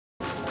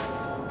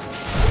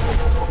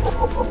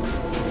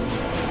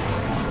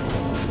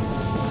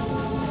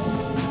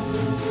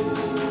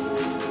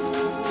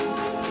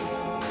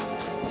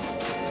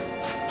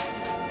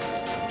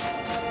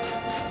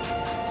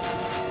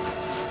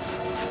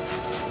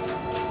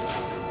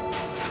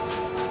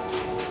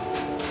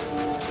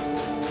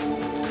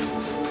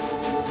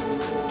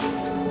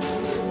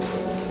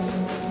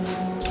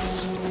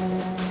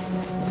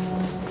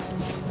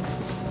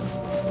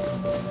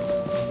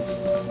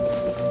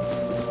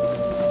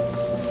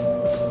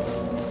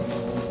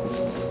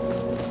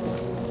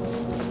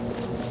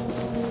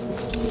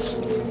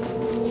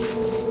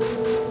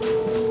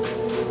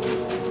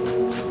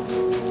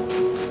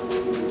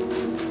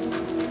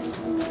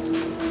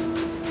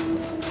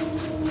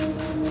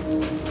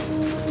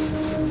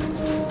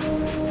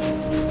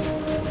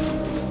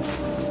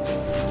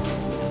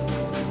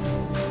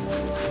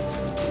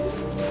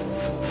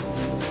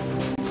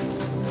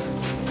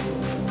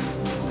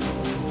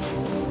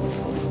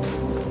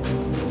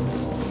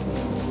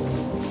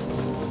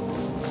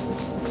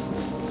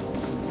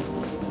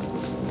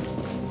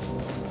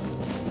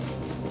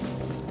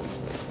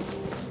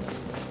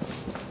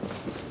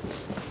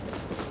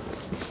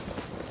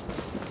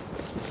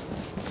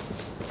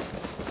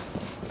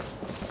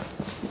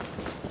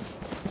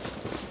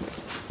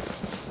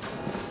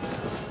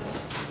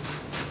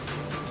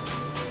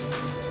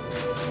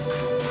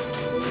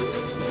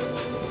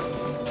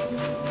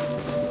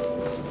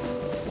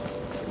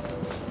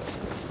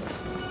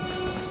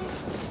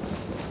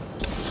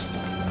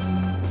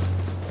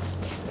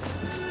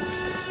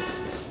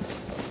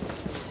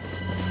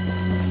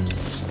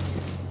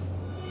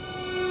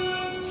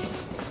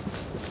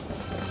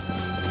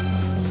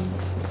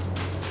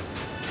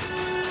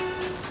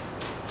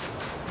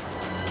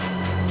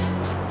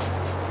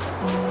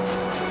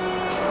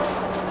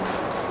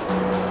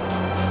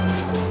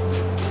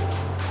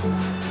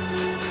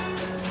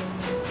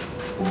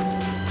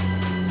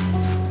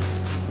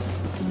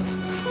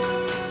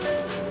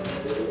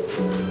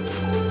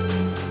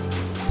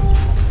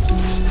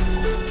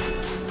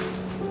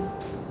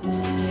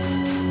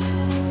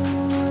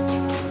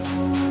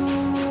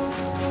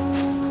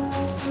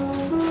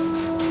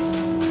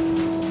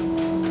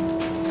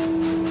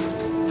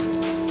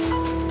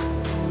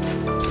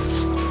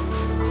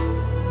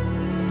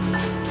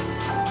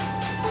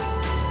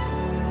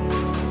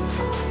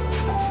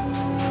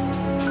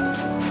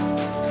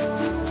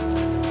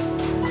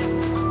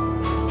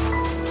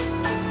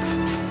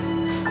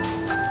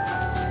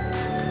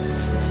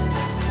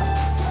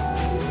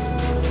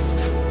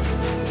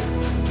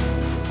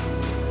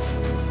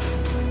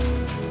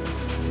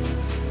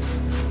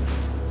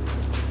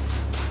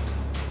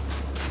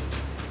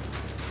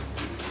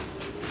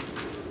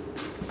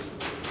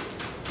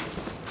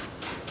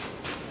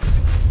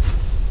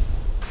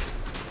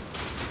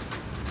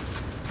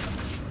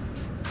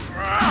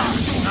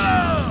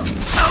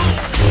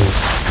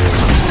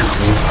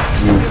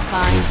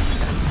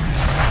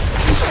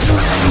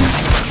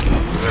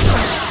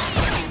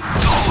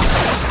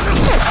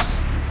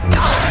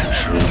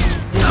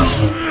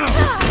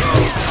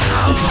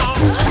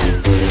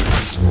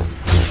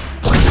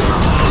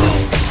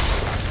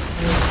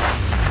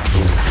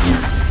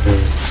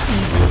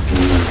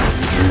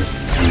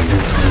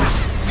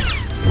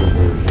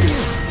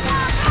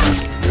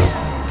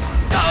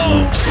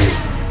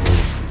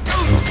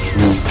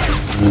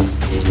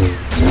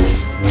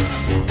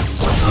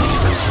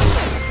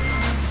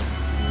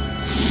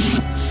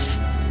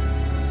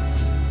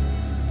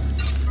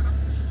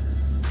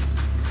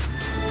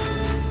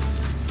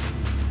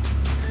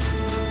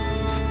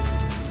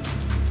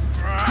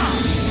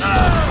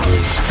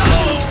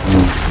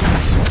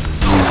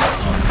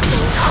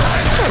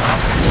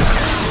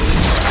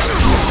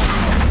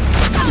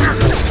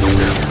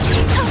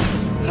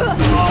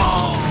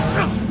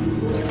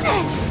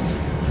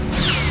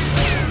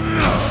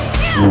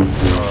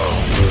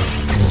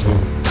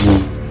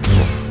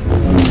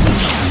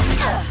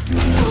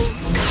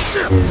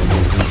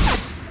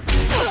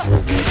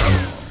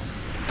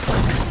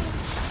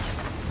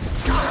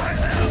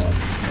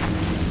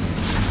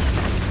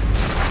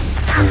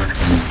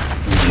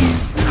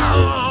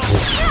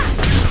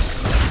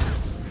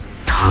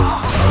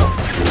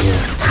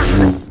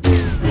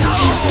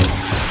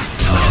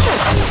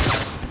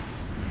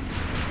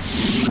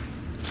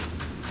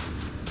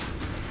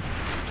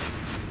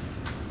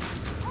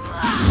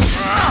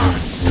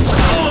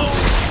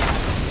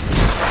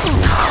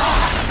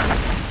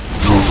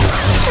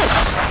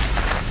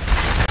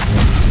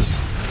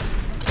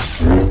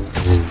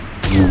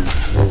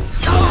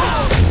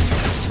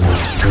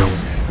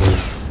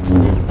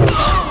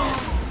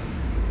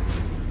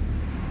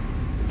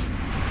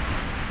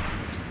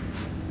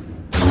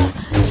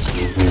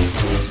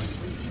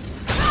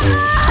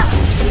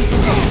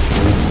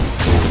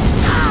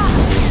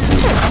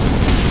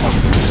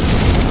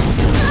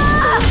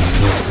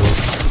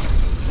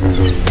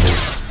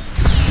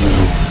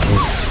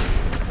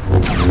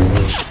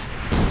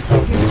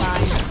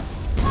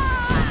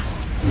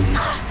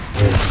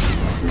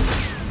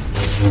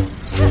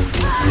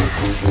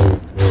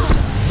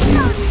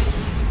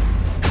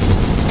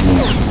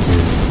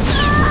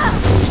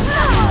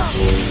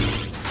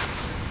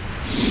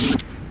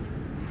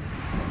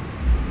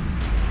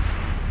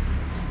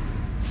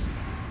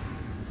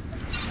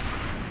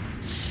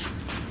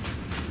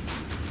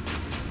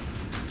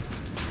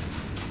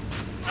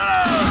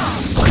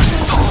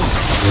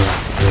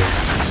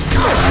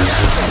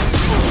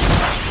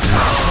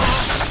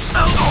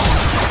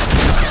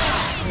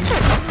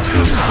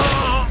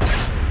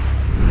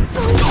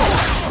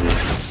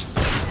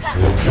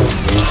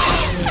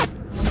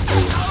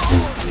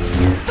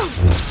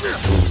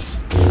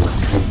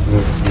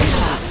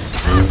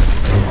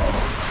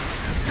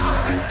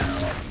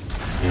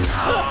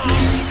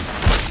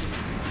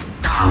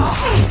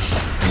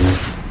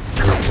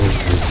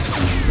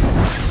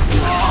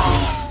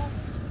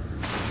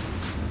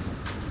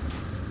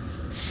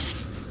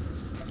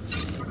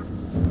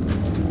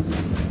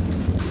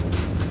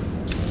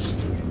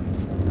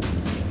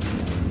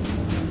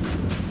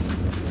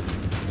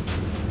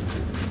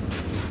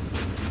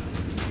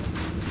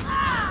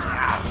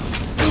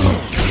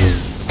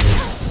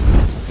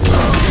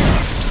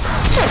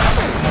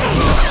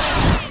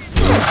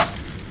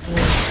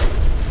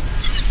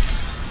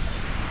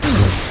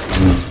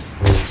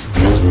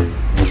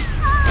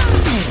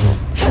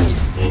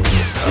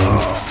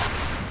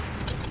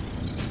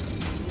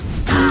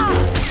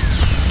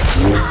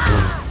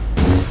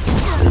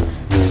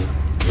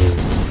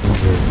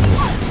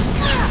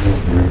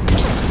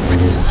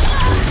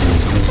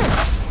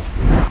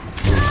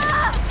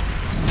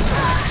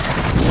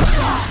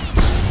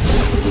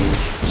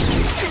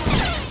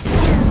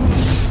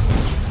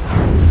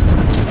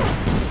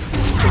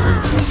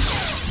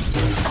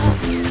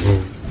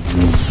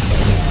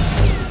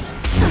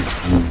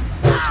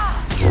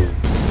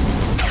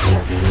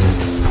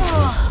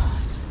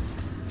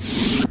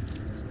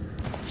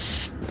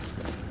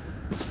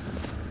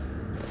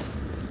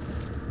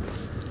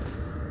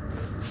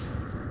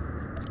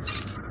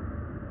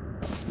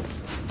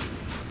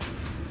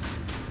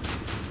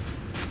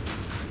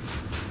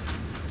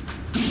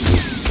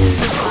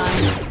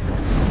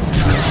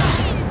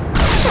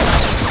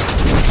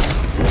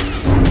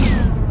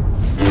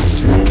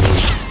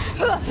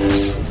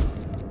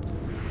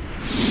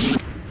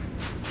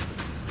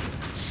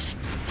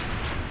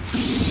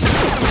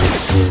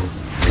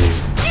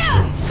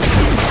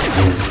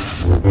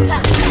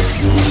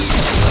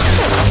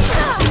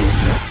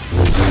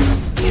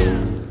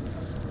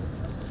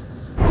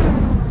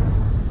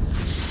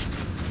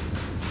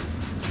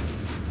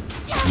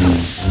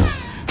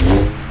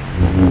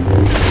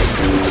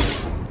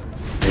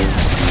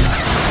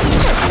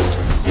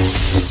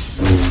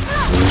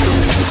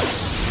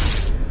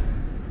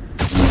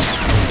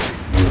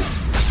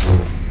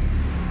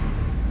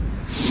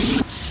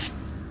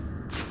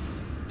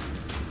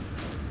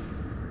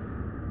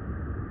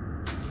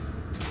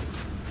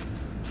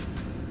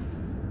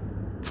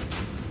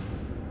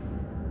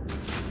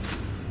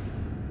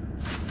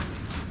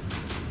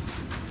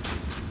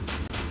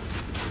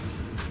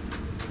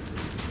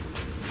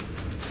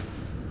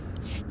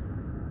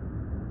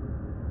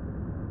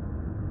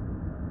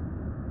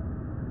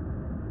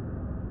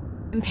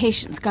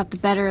Impatience got the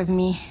better of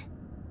me.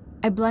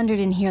 I blundered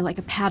in here like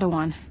a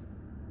Padawan.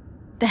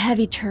 The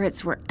heavy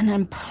turrets were an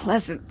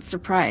unpleasant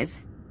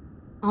surprise.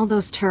 All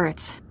those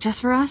turrets,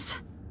 just for us?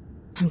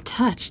 I'm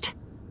touched.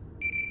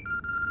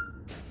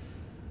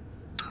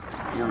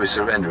 You were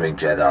surrendering,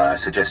 Jedi. I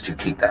suggest you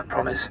keep that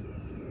promise.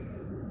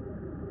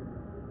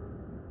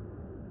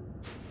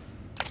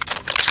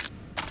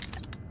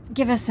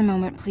 Give us a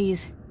moment,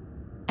 please.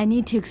 I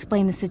need to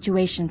explain the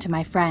situation to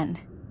my friend.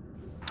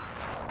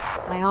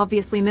 I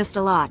obviously missed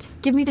a lot.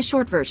 Give me the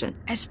short version.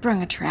 I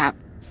sprung a trap.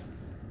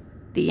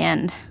 The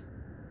end.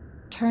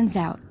 Turns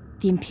out,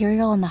 the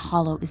Imperial in the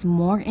Hollow is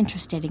more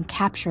interested in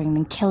capturing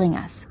than killing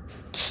us.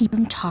 Keep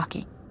him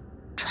talking.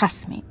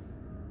 Trust me.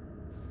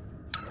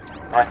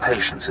 My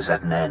patience is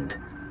at an end.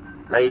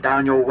 Lay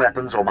down your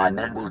weapons or my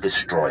men will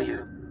destroy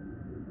you.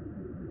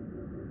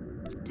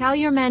 Tell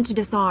your men to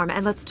disarm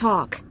and let's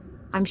talk.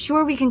 I'm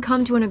sure we can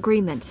come to an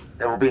agreement.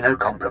 There will be no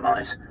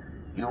compromise.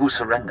 You will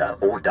surrender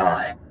or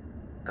die.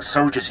 The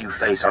soldiers you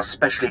face are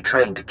specially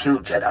trained to kill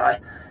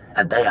Jedi,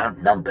 and they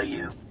outnumber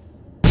you.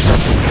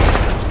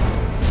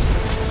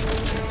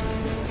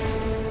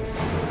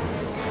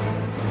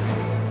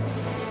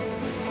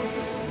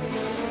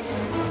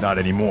 Not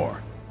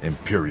anymore,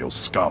 Imperial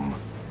scum.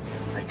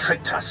 They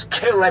tricked us.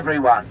 Kill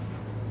everyone!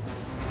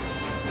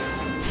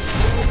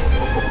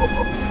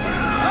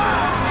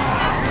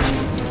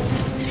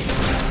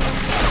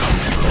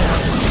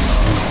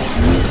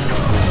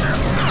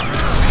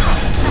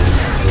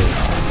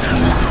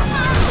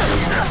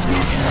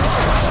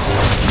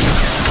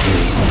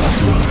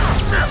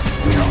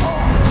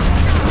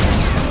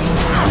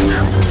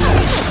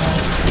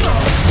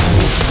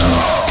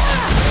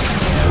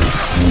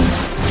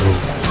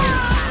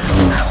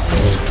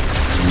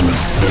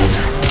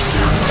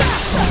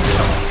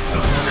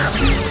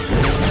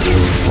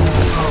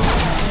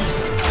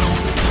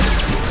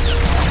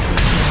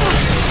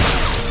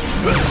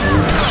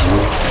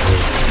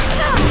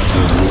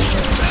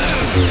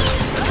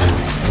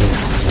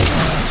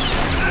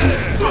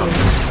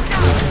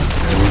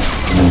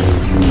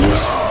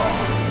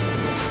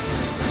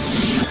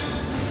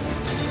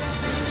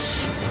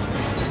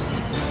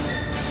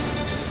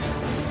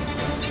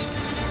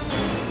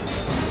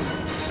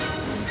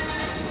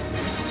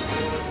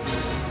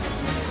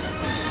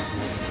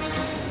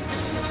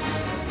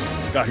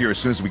 Got here as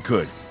soon as we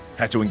could.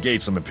 Had to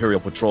engage some Imperial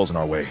patrols in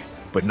our way,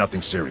 but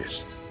nothing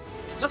serious.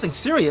 Nothing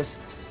serious?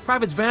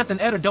 Privates Vanth and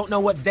Eder don't know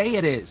what day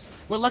it is.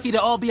 We're lucky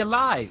to all be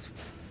alive.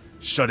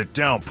 Shut it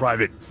down,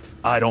 Private.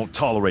 I don't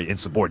tolerate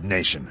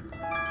insubordination.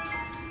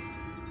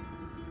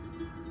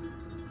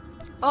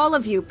 All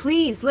of you,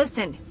 please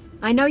listen.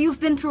 I know you've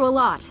been through a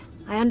lot.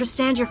 I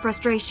understand your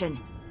frustration.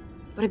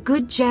 But a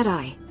good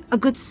Jedi, a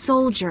good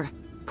soldier,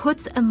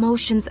 puts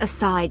emotions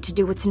aside to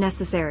do what's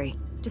necessary.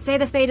 To say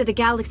the fate of the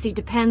galaxy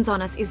depends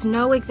on us is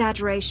no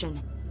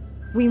exaggeration.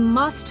 We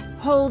must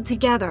hold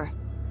together.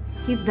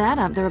 Keep that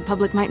up, the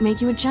Republic might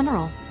make you a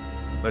general.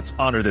 Let's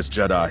honor this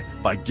Jedi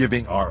by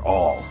giving our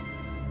all.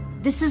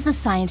 This is the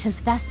scientist's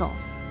vessel.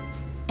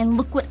 And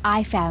look what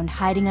I found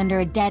hiding under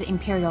a dead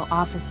Imperial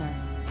officer.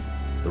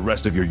 The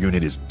rest of your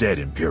unit is dead,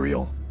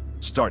 Imperial.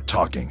 Start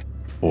talking,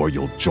 or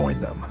you'll join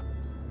them.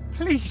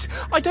 Please,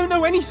 I don't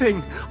know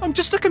anything. I'm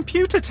just a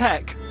computer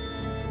tech.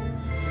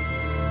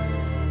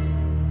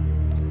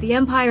 The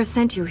Empire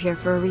sent you here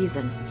for a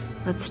reason.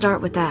 Let's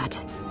start with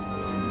that.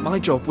 My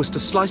job was to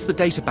slice the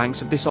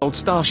databanks of this old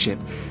starship,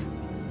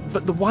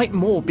 but the White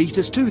Maw beat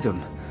us to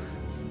them.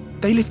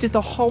 They lifted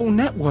the whole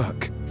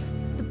network.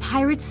 The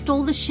pirates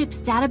stole the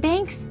ship's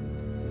databanks?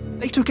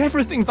 They took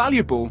everything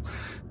valuable,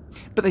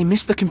 but they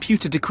missed the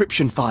computer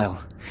decryption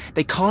file.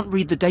 They can't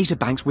read the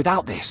databanks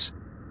without this.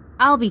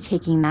 I'll be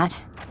taking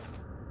that.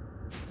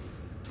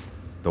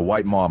 The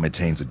White Maw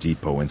maintains a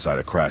depot inside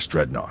a crashed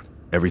dreadnought.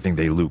 Everything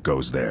they loot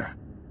goes there.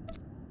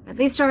 At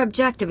least our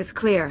objective is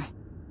clear.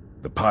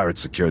 The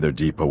pirates secure their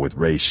depot with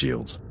ray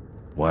shields.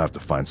 We'll have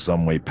to find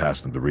some way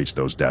past them to reach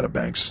those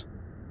databanks.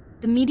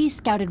 The Medes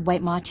scouted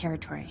White Maw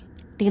territory.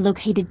 They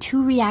located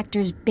 2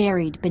 reactors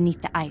buried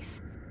beneath the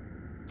ice.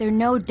 They're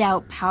no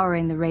doubt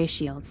powering the ray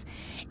shields.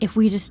 If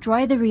we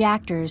destroy the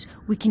reactors,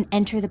 we can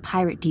enter the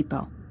pirate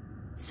depot.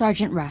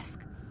 Sergeant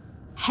Rusk,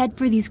 head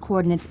for these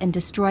coordinates and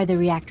destroy the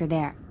reactor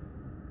there.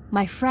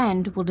 My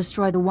friend will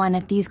destroy the one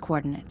at these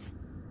coordinates.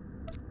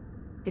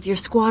 If your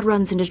squad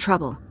runs into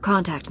trouble,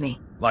 contact me.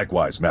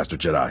 Likewise, Master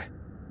Jedi.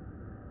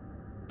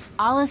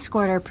 I'll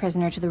escort our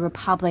prisoner to the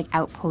Republic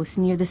outpost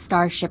near the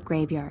starship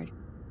graveyard.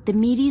 The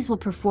Medes will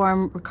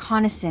perform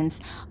reconnaissance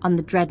on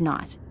the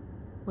dreadnought.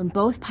 When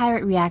both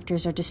pirate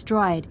reactors are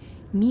destroyed,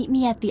 meet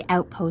me at the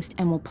outpost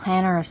and we'll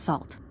plan our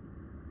assault.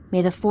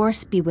 May the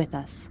Force be with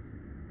us.